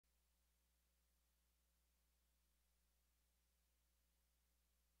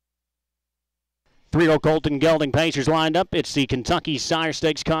3-year-old Colton Gelding Pacers lined up. It's the Kentucky Sire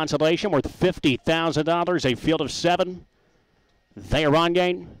Stakes consolation worth $50,000. A field of 7. They are on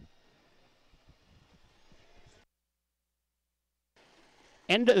gain.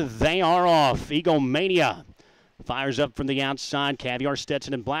 And they are off. Egomania fires up from the outside. Caviar,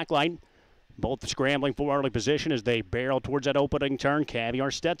 Stetson, and Blacklight both scrambling for early position as they barrel towards that opening turn.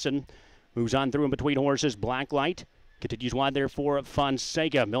 Caviar, Stetson moves on through in between horses. Blacklight continues wide there for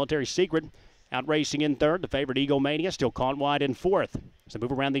Fonseca. Military Secret out racing in third. The favorite Egomania still caught wide in fourth as they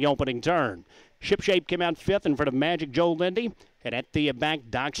move around the opening turn. Shipshape came out fifth in front of Magic Joe Lindy. And at the back,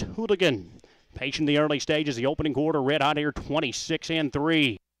 Doc's Hooligan. Patient in the early stages, the opening quarter, red hot here,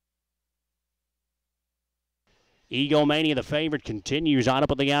 26-3. Egomania, the favorite, continues on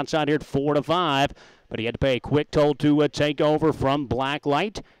up on the outside here at 4-5, but he had to pay a quick toll to take over from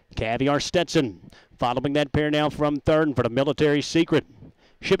Blacklight. Caviar, Stetson following that pair now from third in front of Military Secret.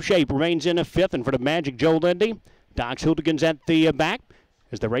 Shipshape remains in a fifth in front of Magic Joe Lindy. Doc's Hooligans at the back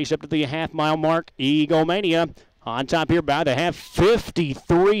as they race up to the half-mile mark. Egomania on top here by the half,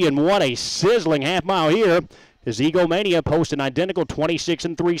 53, and what a sizzling half mile here as Egomania posts an identical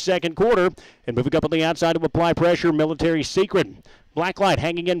 26-3 second quarter. And moving up on the outside to apply pressure, Military Secret. Blacklight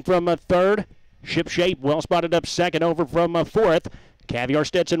hanging in from third. Shipshape well spotted up second over from fourth. Caviar,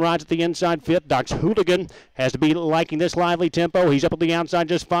 Stetson rides at the inside fifth. Doc's Hooligan has to be liking this lively tempo. He's up on the outside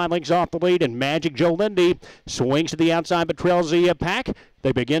just 5 lengths off the lead. And Magic Joe Lindy swings to the outside but trails the pack.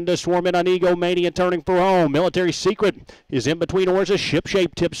 They begin to swarm in on Egomania turning for home. Military Secret is in between horses.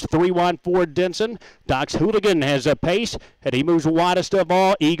 Shipshape tips 3 wide for Denson. Doc's Hooligan has a pace, and he moves widest of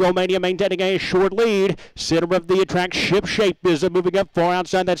all. Egomania maintaining a short lead. Center of the track, Shipshape is moving up far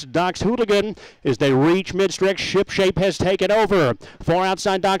outside. That's Doc's Hooligan. As they reach mid-stretch, Shipshape has taken over. Far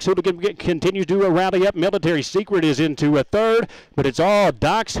outside, Doc's Hooligan continues to rally up. Military Secret is into a third, but it's all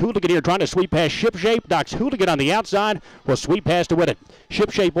Doc's Hooligan here trying to sweep past Shipshape. Doc's Hooligan on the outside will sweep past to win it.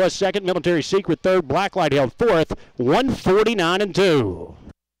 Shipshape was second, Military Secret third, Blacklight held fourth, 149-2.